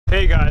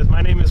Hey guys,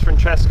 my name is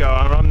Francesco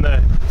and I'm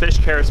the fish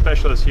care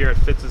specialist here at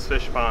Fitz's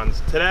Fish Ponds.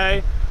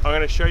 Today, I'm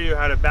going to show you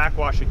how to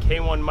backwash a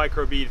K1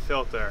 Micro Bead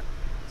Filter.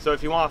 So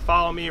if you want to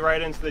follow me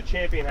right into the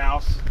champion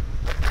house,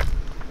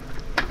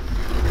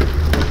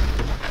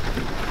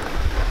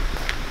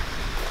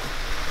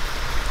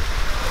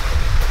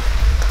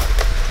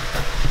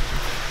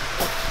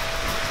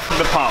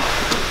 the pump.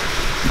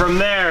 From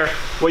there,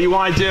 what you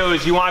want to do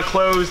is you want to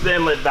close the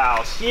inlet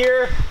valves.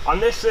 Here,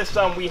 on this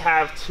system, we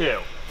have two.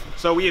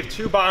 So we have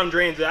two bottom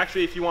drains.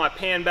 Actually, if you want to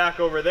pan back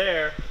over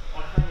there,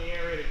 I'll turn the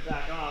aerator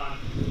back on.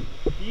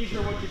 These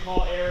are what you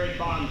call aerated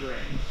bottom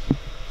drains.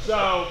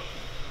 So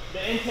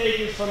the intake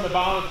is from the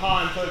bottom of the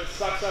pond, so it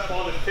sucks up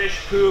all the fish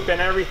poop and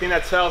everything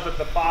that settles at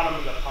the bottom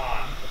of the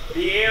pond.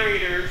 The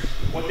aerators,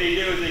 what they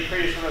do is they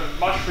create a sort of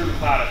mushroom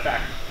cloud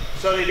effect.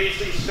 So they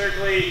basically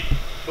circulate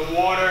the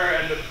water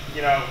and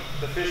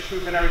the fish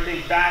poop and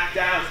everything back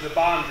down to the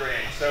bottom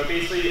drain. So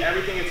basically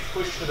everything gets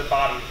pushed to the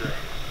bottom drain.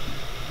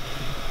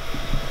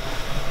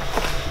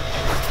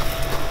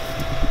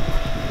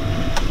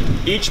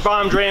 Each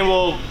bottom drain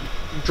will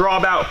draw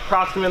about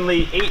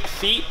approximately 8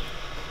 feet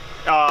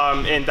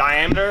in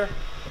diameter.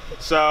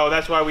 So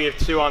that's why we have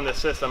two on the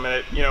system,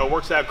 and it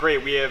works out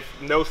great. We have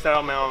no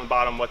settlement on the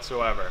bottom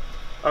whatsoever.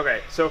 Okay,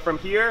 so from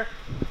here,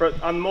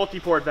 on the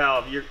multi-port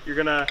valve, you're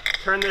gonna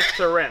turn this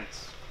to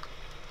rinse.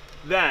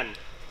 Then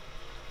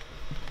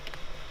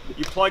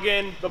you plug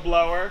in the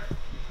blower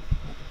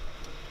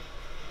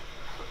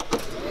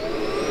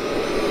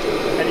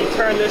and you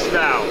turn this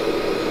valve.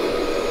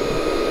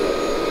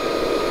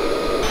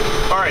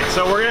 Alright,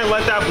 so we're going to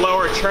let that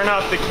blower churn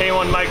out the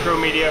K1 micro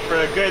media for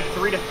a good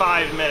 3 to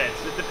 5 minutes.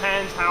 It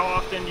depends how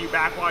often you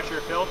backwash your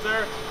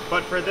filter,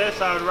 but for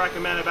this I would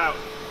recommend about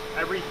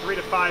every 3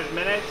 to 5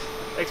 minutes,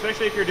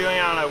 especially if you're doing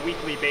it on a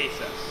weekly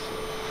basis.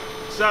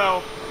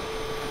 So,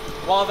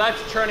 while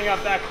that's churning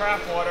up that crap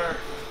water,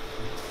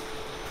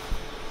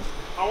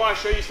 I want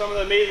to show you some of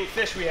the amazing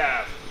fish we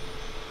have.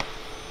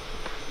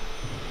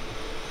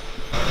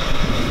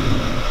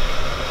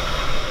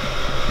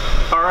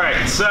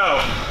 Alright,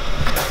 so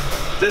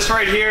this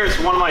right here is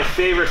one of my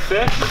favorite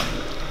fish.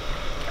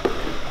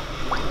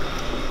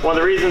 One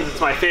of the reasons it's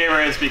my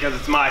favorite is because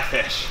it's my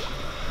fish.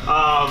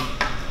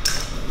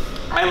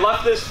 I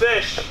left this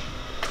fish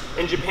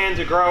in Japan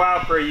to grow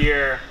out for a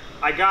year.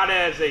 I got it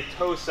as a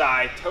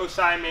tosai.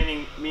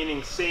 Tosai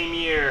meaning same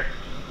year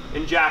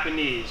in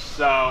Japanese.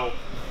 So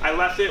I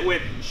left it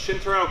with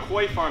Shintaro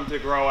Koi Farm to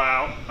grow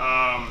out.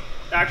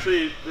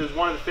 Actually, there's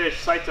one of the fish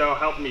Saito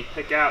helped me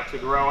pick out to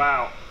grow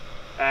out.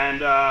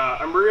 And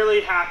I'm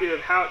really happy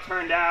with how it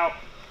turned out.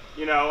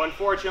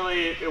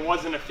 Unfortunately, it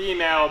wasn't a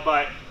female,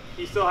 but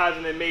he still has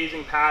an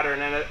amazing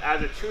pattern. And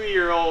as a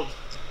 2-year-old,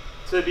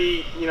 to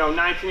be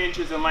 19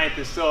 inches in length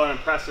is still an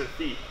impressive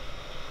feat.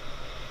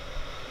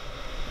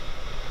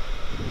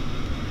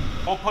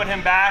 We'll put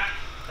him back,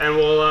 and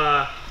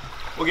we'll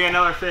get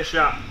another fish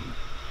up.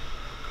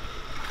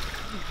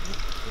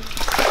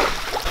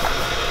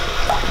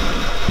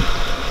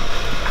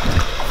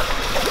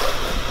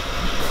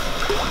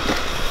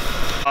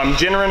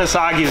 Jinrin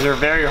asagis are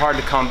very hard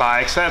to come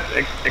by,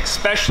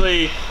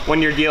 especially when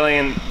you're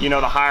dealing in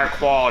the higher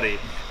quality.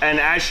 And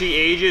as she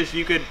ages,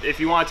 if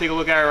you want to take a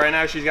look at her right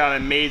now, she's got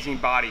an amazing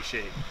body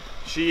shape.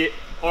 She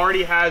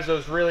already has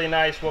those really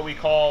nice, what we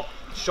call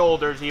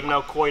shoulders, even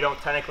though koi don't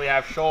technically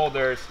have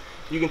shoulders.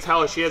 You can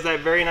tell she has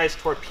that very nice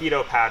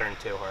torpedo pattern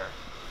to her.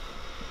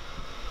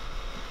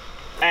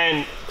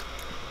 And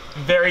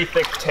very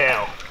thick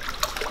tail.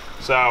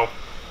 So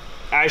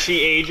as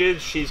she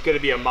ages, she's going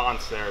to be a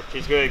monster.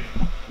 She's going to,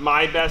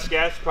 my best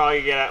guess,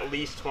 probably get at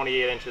least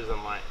 28 inches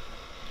in length.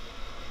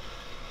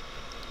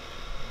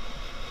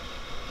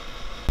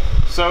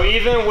 So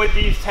even with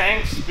these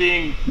tanks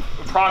being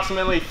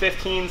approximately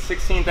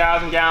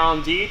 16,000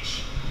 gallons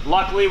each,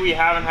 luckily we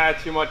haven't had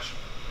too much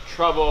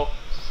trouble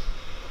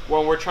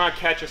when we're trying to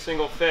catch a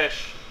single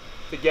fish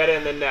to get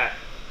in the net.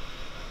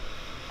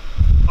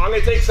 I'm going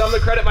to take some of the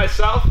credit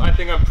myself. I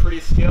think I'm pretty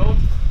skilled.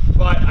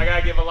 But I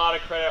gotta give a lot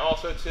of credit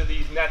also to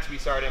these nets we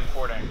started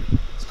importing.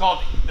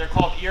 They're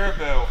called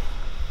Irabu.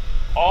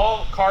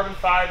 All carbon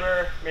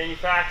fiber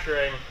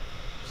manufacturing,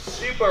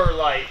 super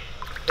light.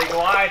 They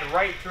glide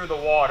right through the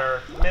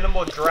water,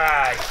 minimal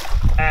drag,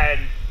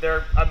 and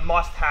they're a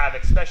must-have,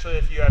 especially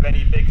if you have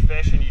any big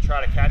fish and you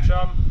try to catch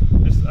them.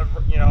 Just a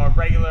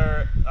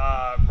regular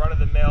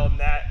run-of-the-mill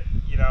net,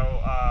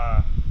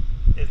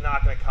 is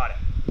not going to cut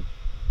it.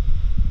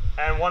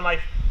 And one of my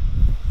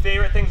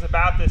favorite things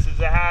about this is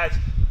it has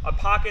a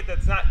pocket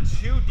that's not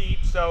too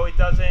deep, so it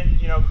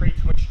doesn't, create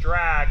too much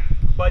drag,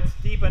 but it's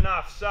deep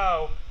enough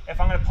so if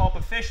I'm going to pulp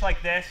a fish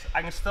like this,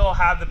 I can still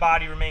have the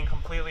body remain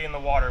completely in the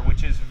water,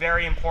 which is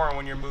very important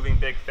when you're moving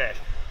big fish.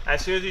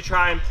 As soon as you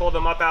try and pull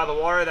them up out of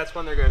the water, that's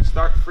when they're going to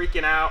start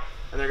freaking out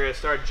and they're going to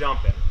start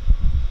jumping.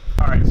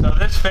 Alright, so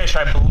this fish,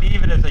 I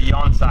believe it is a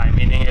yonsai,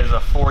 meaning it is a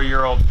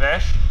 4-year-old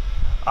fish.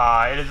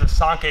 It is a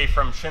sanke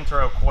from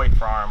Shintaro Koi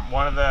Farm,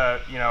 one of the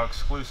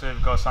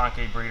exclusive go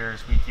sanke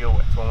breeders we deal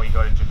with when we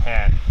go to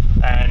Japan.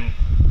 And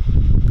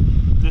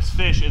this this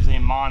fish is a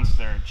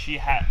monster.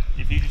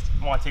 If you just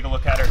want to take a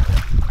look at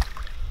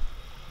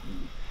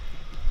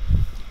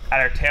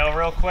her tail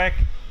real quick,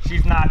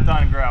 she's not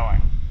done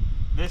growing.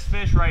 This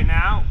fish right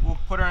now, we'll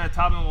put her in a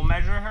tub and we'll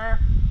measure her.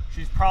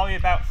 She's probably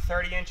about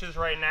 30 inches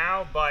right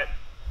now, but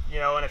you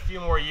know, in a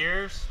few more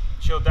years,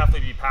 she'll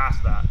definitely be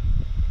past that.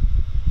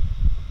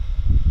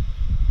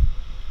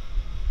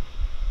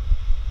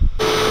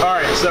 All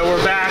right, so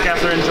we're back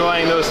after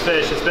enjoying those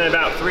fish. It's been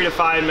about 3 to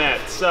 5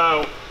 minutes.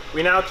 So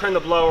we now turn the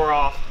blower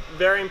off.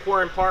 Very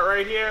important part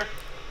right here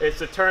is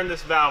to turn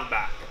this valve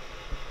back.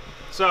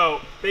 So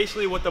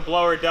basically what the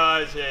blower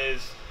does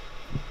is,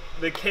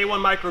 the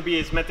K1 Micro Bead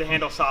is meant to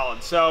handle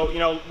solids. So, you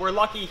know, we're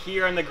lucky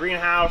here in the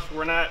greenhouse.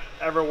 We're not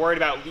ever worried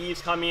about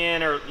leaves coming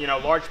in or, you know,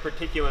 large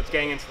particulates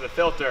getting into the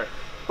filter.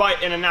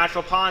 But in a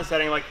natural pond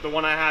setting like the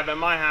one I have at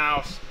my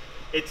house,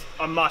 it's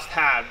a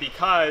must-have,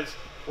 because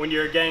when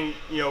you're getting,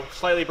 you know,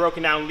 slightly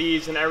broken down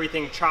leaves and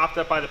everything chopped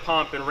up by the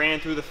pump and ran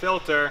through the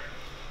filter,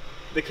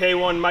 the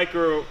K1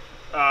 Micro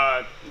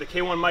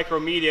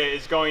Media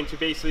is going to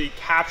basically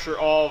capture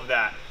all of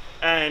that.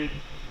 And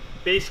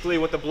basically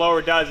what the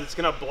blower does, it's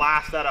going to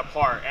blast that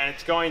apart, and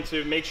it's going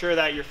to make sure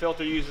that your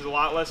filter uses a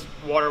lot less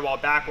water while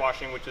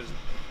backwashing, which is,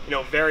 you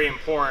know, very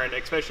important,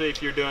 especially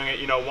if you're doing it,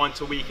 you know,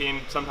 once a week, and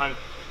sometimes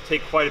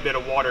take quite a bit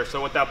of water. So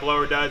what that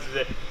blower does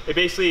is it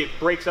basically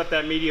breaks up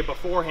that media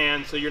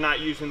beforehand, so you're not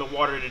using the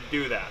water to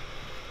do that.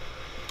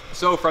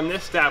 So from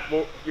this step,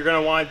 what you're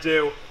going to want to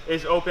do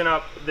is open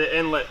up the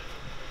inlet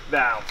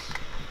valves,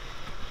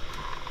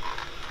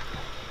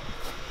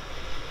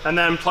 and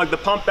then plug the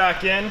pump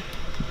back in.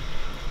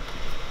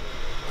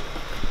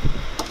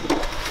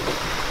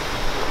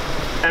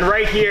 And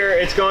right here,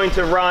 it's going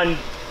to run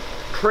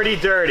pretty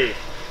dirty.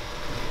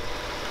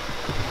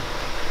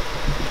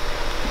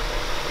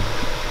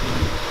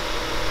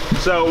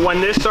 So when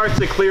this starts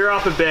to clear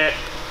up a bit,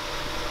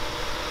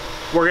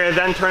 we're going to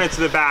then turn it to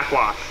the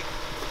backwash.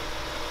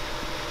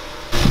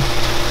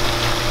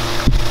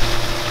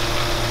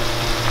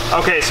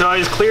 Okay, so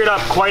it's cleared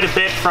up quite a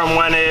bit from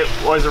when it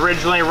was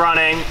originally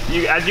running.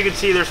 As you can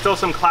see, there's still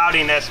some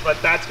cloudiness,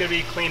 but that's going to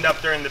be cleaned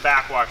up during the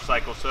backwash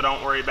cycle, so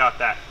don't worry about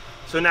that.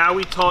 So now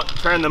we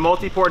turn the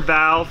multi-port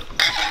valve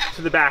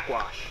to the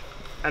backwash,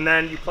 and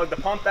then you plug the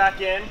pump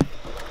back in,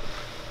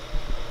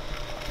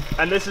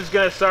 and this is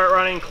going to start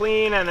running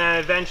clean, and then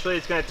eventually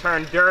it's going to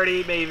turn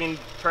dirty, maybe even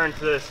turn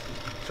to this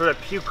sort of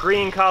puke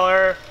green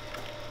color.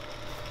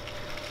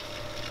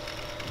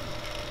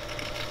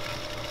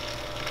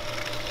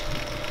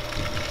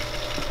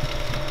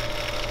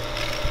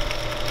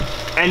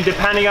 And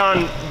depending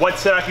on what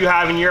setup you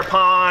have in your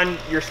pond,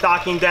 your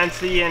stocking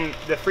density, and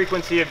the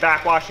frequency of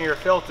backwashing your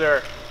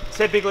filter,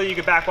 typically you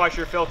could backwash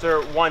your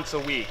filter once a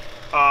week.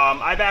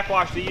 I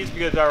backwash these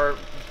because our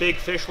big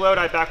fish load,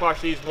 I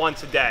backwash these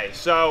once a day.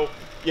 So,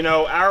 you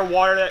know, our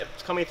water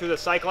that's coming through the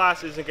sight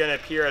glass isn't going to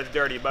appear as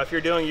dirty, but if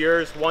you're doing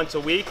yours once a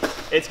week,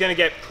 it's going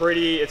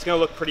to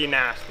look pretty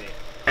nasty.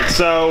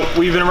 So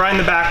we've been running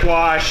the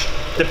backwash.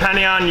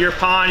 Depending on your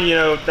pond, you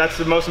know, that's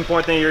the most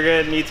important thing. You're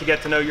going to need to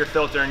get to know your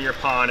filter in your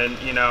pond.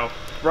 And, you know,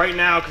 right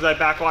now, because I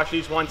backwash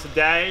these once a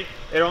day,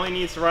 it only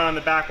needs to run on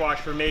the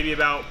backwash for maybe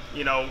about,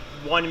 you know,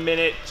 1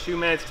 minute, 2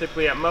 minutes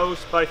typically at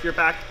most. But if you're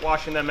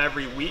backwashing them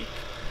every week,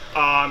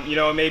 you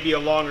know, it may be a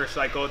longer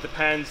cycle. It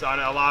depends on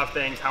a lot of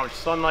things: how much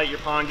sunlight your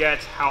pond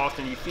gets, how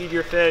often you feed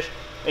your fish.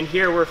 And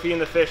here we're feeding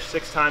the fish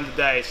 6 times a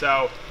day.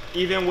 So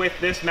even with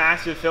this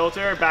massive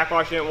filter,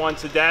 backwashing it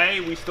once a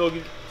day, we still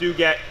do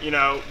get, you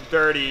know,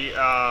 dirty in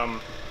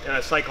a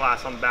sight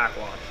glass on the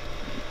backwash.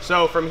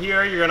 So from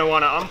here, you're going to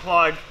want to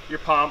unplug your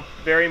pump.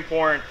 Very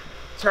important.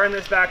 Turn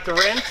this back to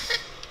rinse.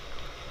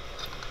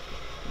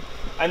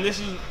 And this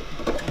is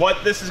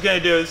what this is going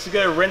to do. This is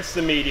going to rinse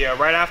the media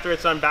right after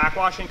it's done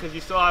backwashing, because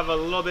you still have a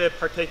little bit of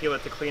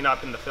particulate to clean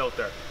up in the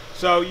filter.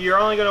 So you're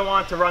only going to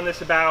want to run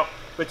this about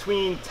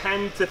between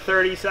 10 to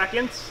 30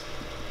 seconds.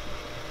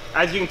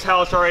 As you can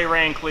tell, it's already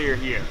ran clear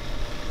here.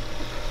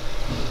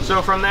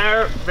 So from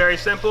there, very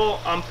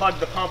simple, unplug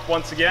the pump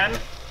once again.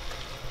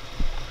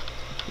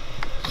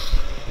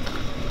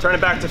 Turn it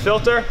back to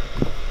filter.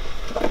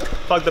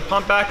 Plug the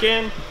pump back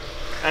in.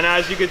 And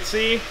as you can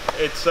see,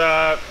 it's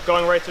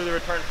going right through the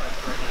return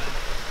pipe right now.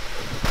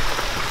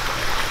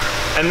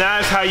 And that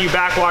is how you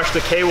backwash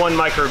the K1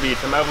 Micro Bead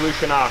from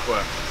Evolution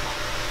Aqua.